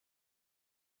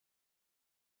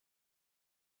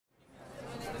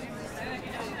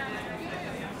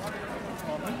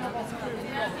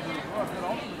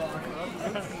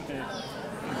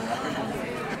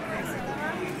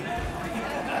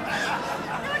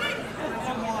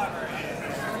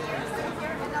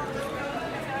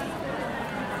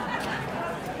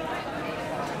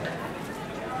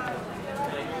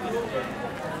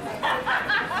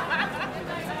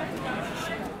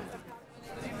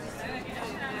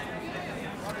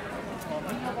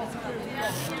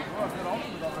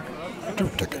2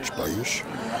 tickets, please.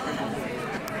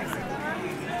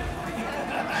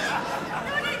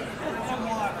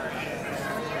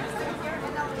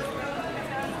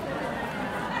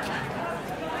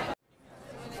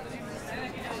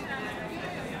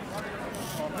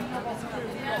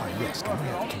 Yes, can we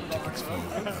have 2 tickets for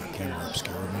camera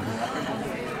obscura movie?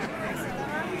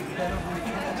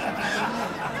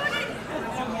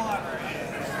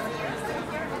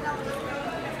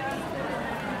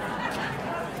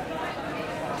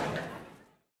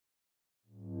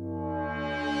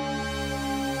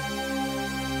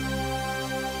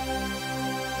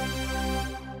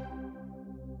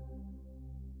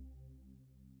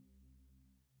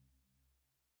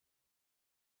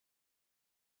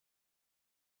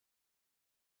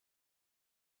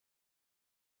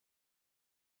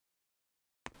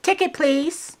 Ticket,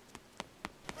 please.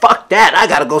 Fuck that, I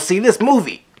gotta go see this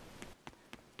movie.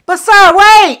 But sir,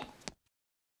 wait!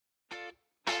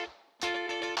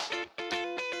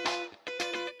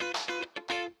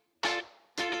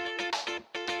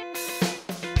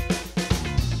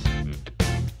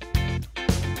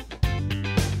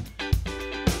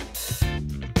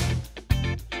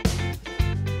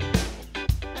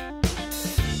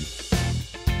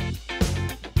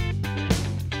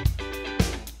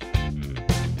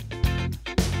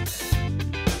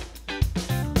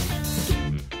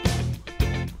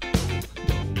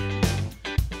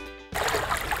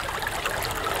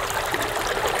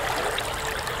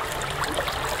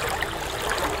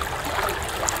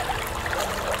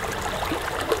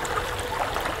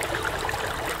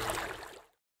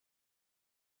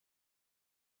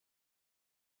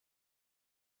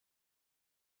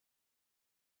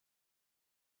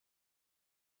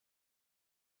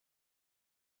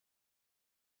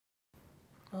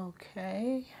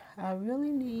 Okay, I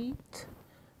really need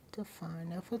to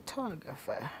find a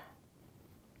photographer.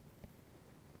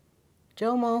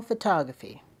 Joe Mon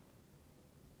Photography.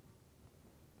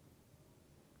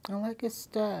 I like his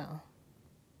style.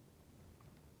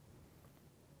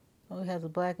 Oh, he has a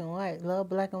black and white. Love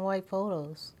black and white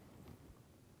photos.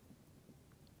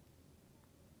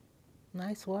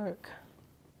 Nice work.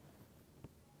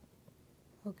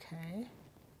 Okay.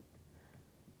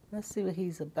 Let's see what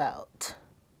he's about.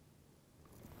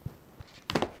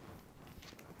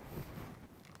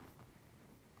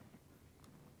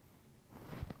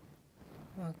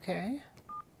 Okay.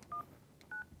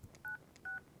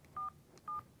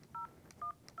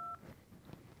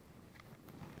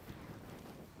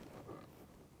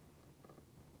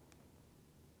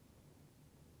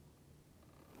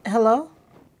 Hello?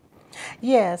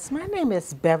 Yes, my name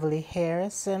is Beverly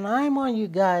Harris, and I'm on you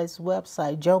guys'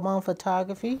 website, Joe Mon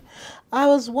Photography. I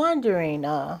was wondering,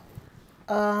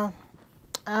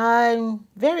 I'm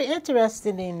very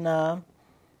interested in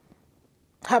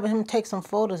having him take some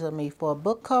photos of me for a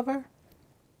book cover.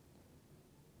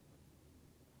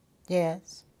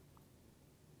 Yes.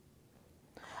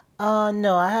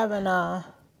 No, I haven't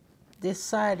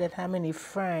decided how many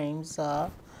frames that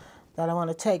I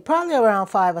want to take. Probably around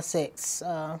 5 or 6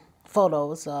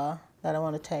 photos that I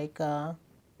want to take. No,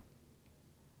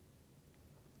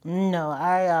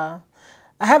 I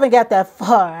haven't got that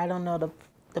far. I don't know the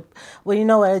well, you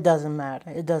know what? It doesn't matter.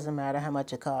 It doesn't matter how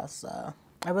much it costs.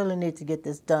 I really need to get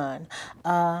this done.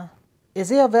 Is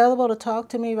he available to talk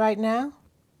to me right now?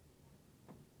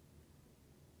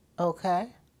 Okay.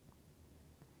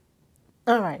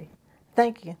 All righty.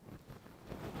 Thank you.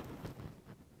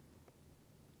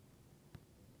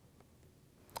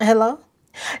 Hello?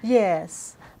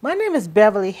 Yes. My name is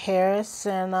Beverly Harris,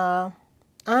 and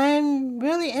I'm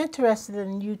really interested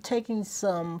in you taking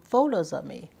some photos of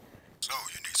me. So,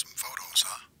 you need some photos,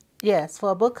 huh? Yes,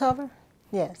 for a book cover?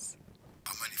 Yes.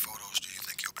 How many photos do you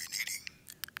think you'll be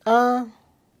needing?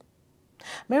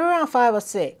 Maybe around 5 or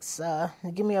 6.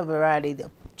 Give me a variety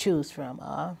to choose from.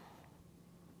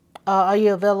 Are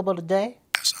you available today?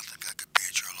 Yes, I think I could be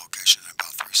at your location in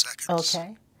about 3 seconds.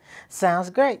 Okay.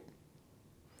 Sounds great.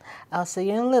 I'll see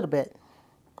you in a little bit.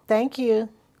 Thank you.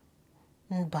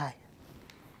 Bye.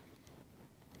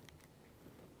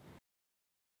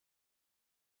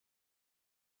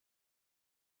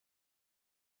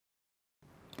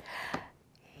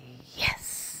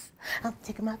 Yes. I'm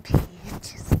taking my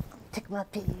pictures. I'm taking my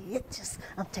pictures.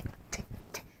 I'm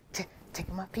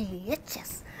taking my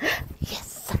pictures.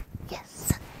 Yes.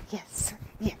 Yes. Yes.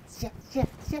 Yes. Yes. Yes.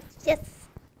 Yes. Yes.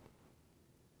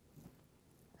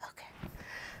 Okay.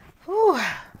 Whew.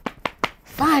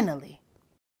 Finally.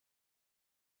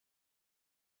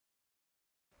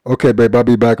 Okay, babe, I'll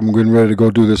be back. I'm getting ready to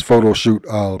go do this photo shoot.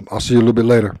 I'll see you a little bit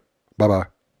later. Bye-bye.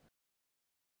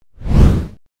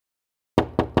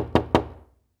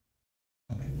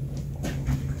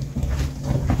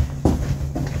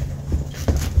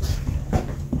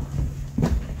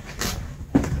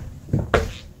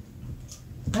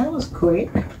 was quick.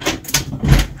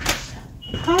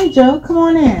 Hi, Joe. Come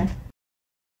on in.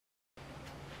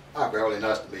 Hi, Beverly.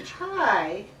 Nice to meet you.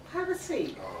 Hi. Have a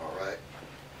seat. All right.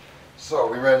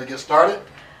 So, we ready to get started?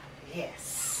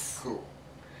 Yes. Cool.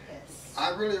 Yes. I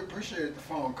really appreciated the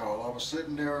phone call. I was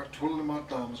sitting there twiddling my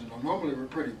thumbs. You know, normally we're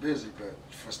pretty busy, but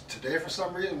today, for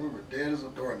some reason, we were dead as a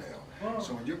doornail. Mm.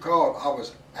 So when you called, I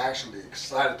was actually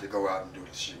excited to go out and do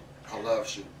the shoot. I love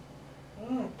shooting.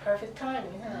 Perfect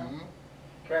timing, huh? Mm-hmm.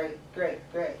 Great.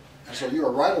 And so you're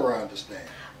a writer, I understand.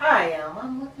 I am.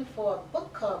 I'm looking for a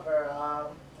book cover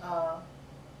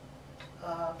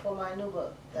for my new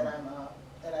book that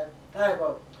I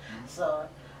wrote. Mm-hmm. So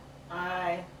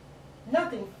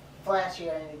nothing flashy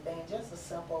or anything, just a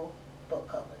simple book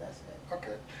cover. That's it.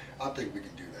 Okay. I think we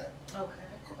can do that.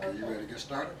 Okay. You ready to get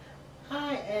started?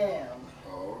 I am.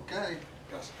 Okay.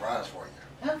 Got a surprise for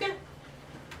you. Okay.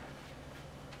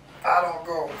 I don't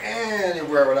go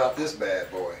anywhere without this bad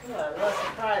boy. Well, I love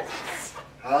surprises.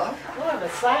 Huh? Well, I'm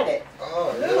excited.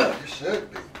 Oh, yeah, you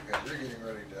should be, because you're getting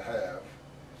ready to have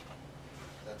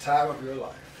the time of your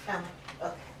life. Okay.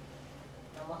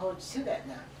 I'm gonna hold you to that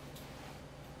now.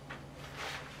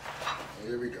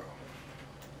 Here we go.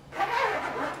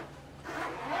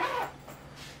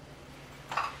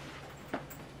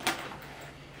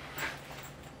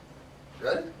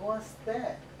 Ready? What's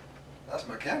that? That's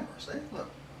my camera. See? Look.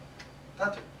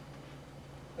 Touch it.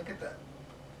 Look at that.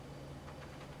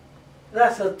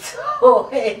 That's a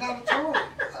toy. Not a toy.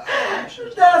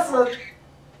 That's a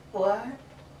what?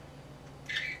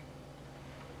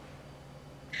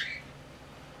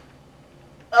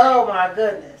 Oh my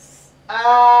goodness.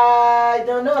 I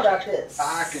don't know about this.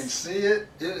 I can see it.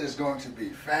 It is going to be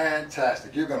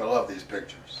fantastic. You're going to love these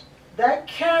pictures. That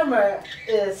camera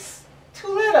is too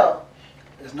little.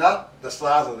 It's not the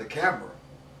size of the camera.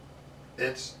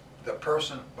 It's the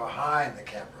person behind the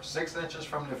camera, 6 inches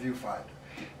from the viewfinder.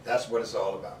 That's what it's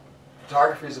all about.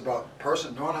 Photography is about the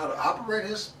person knowing how to operate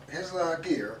his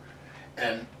gear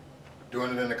and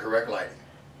doing it in the correct lighting.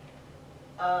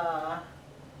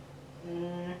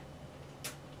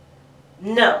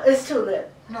 No, it's too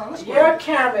little. No, that's Your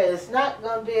camera is not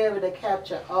going to be able to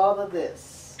capture all of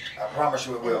this. I promise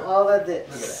you it will. And all of Look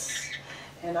at this.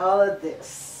 And all of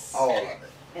this. All of it.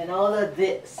 And all of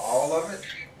this. All of it?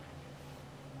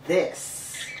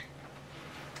 This.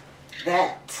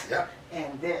 That. Yep.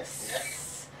 And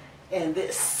this. Yep. And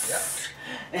this.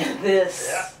 Yep. And this.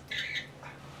 Yep.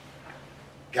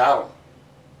 Got them.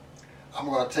 I'm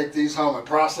going to take these home and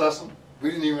process them. We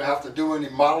didn't even have to do any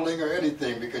modeling or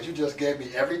anything because you just gave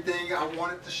me everything I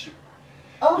wanted to shoot.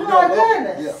 Oh You my know what?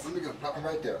 goodness. Yeah, let me go. That one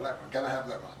right there. That one. Gotta have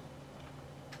that one.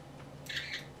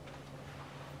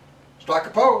 Strike a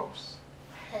pose.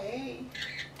 Hey.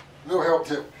 Little help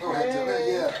tip. Little head tip.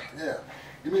 Hey. Yeah.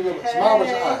 Give me a little. Smile with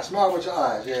your Hey. eyes. Smile with your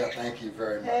eyes. Yeah, thank you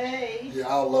very much. Hey. Yeah,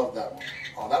 I love that one.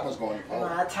 Oh, that one's going to vote.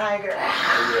 My tiger.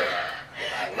 Yeah.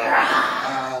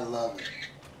 I love it.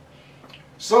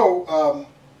 So,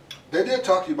 they did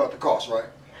talk to you about the cost, right?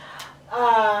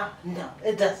 No,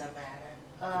 it doesn't matter.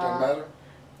 It doesn't matter?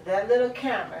 That little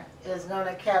camera is going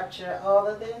to capture all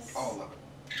of this. All of it.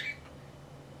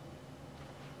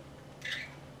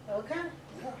 Okay.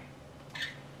 Yeah.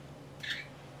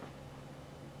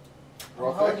 I'll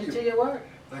Well, hold thank you you. to your word.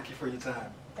 Thank you for your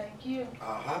time. Thank you.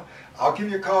 Uh-huh. I'll give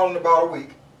you a call in about a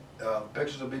week. The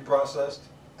pictures will be processed,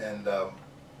 and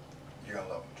you're going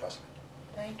to love them, trust me.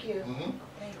 Thank you. Mm-hmm.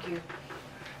 Thank you.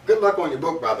 Good luck on your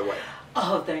book, by the way.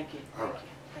 Oh, thank you. All Thank right.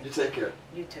 you. You take care.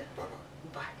 You too.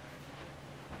 Bye-bye. Bye.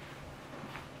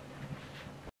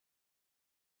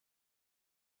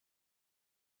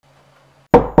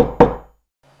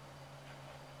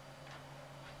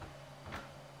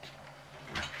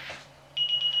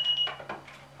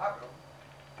 Hi, Bill.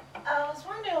 I was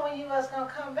wondering when you was going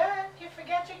to come back. You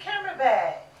forgot your camera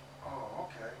bag. Oh,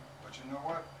 okay. But you know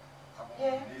what? I won't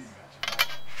Yes. be needing that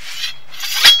tonight.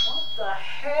 What the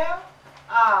hell?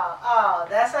 Oh,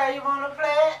 that's how you want to play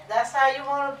it? That's how you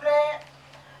want to play it?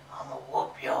 I'm going to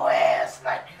whoop your ass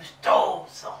like you stole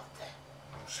something.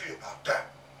 We'll see about that.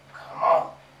 Come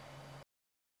on.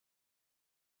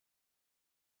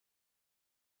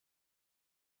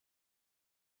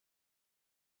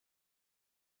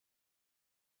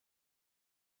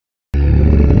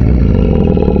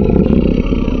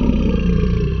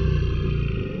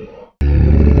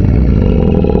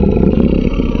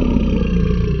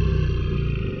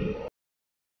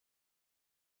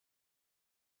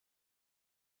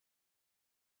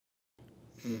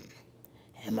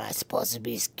 Am I supposed to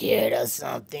be scared or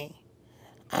something?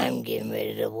 I'm getting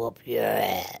ready to whoop your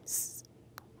ass.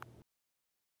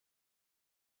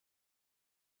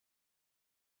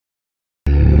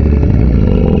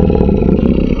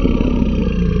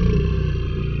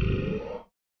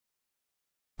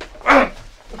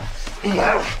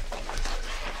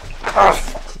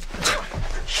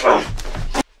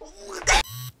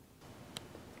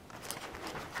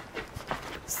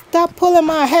 Stop pulling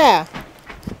my hair.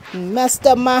 You messed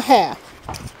up my hair.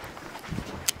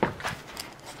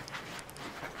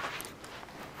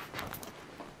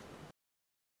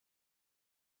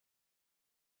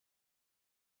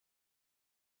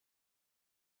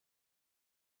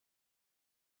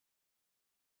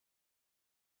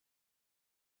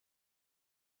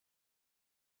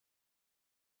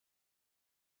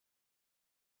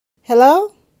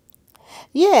 Hello?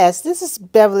 Yes, this is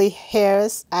Beverly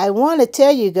Harris. I want to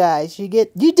tell you guys, you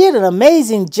did an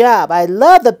amazing job. I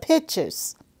love the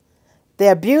pictures.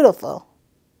 They're beautiful.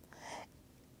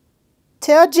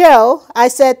 Tell Joe I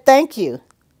said thank you.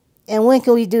 And when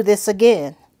can we do this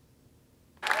again?